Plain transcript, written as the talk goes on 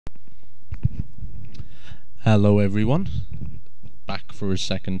Hello everyone, back for a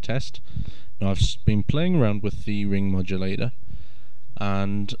second test. Now I've been playing around with the ring modulator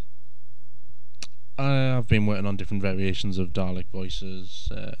and I've been working on different variations of Dalek voices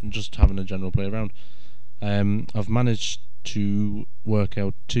and just having a general play around. I've managed to work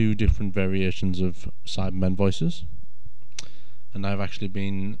out 2 different variations of Cybermen voices, and I've actually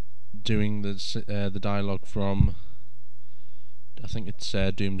been doing the dialogue from, I think it's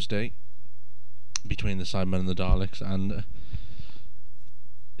Doomsday, between the Cybermen and the Daleks, and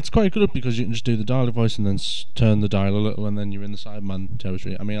it's quite good because you can just do the Dalek voice and then turn the dial a little, and then you're in the Cyberman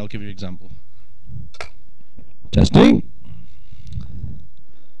territory. I mean, I'll give you an example. Testing.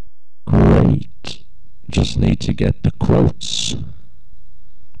 Great. Just need to get the quotes.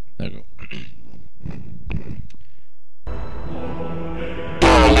 There we go.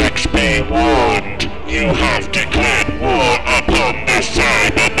 Daleks, be warned. You have declared war upon the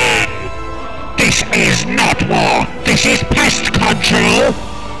Cybermen. This is not war. This is pest control.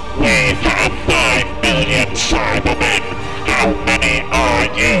 We have 5 million Cybermen. How many are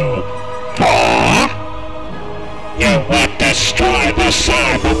you? 4? You would destroy the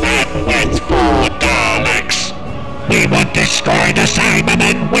Cybermen with 4 Daleks. We would destroy the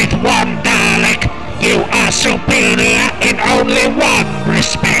Cybermen with 1 Dalek. You are superior in only one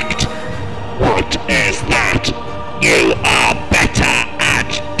respect. What is that? You are better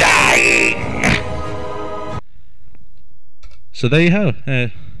at dying. So there you have.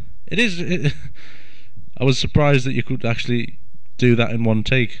 I was surprised that you could actually do that in one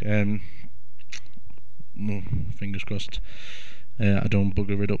take. Fingers crossed. I don't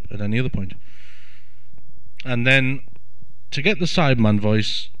bugger it up at any other point. And then to get the Cyberman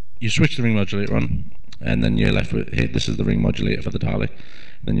voice, you switch the ring modulator on, and then you're left with, hey, this is the ring modulator for the Dalek.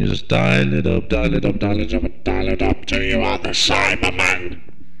 Then you just dial it up, dial it up, dial it up, dial it up till you are the Cyberman.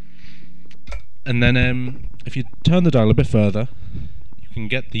 And then if you turn the dial a bit further, you can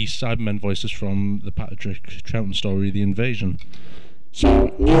get the Cybermen voices from the Patrick Troughton story, The Invasion.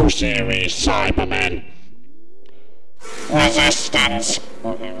 So, new series Cybermen. Resistance.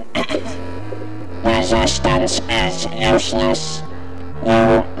 Resistance is useless. We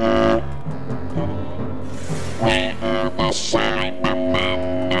are the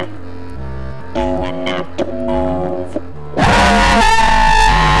Cybermen. You will not move.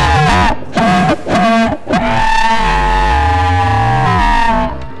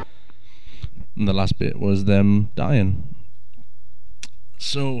 And the last bit was them dying.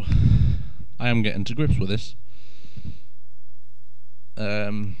 So I am getting to grips with this,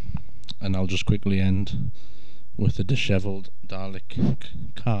 and I'll just quickly end with a dishevelled Dalek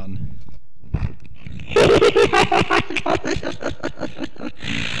Khan.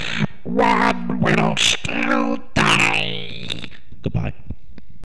 One will still die. Goodbye.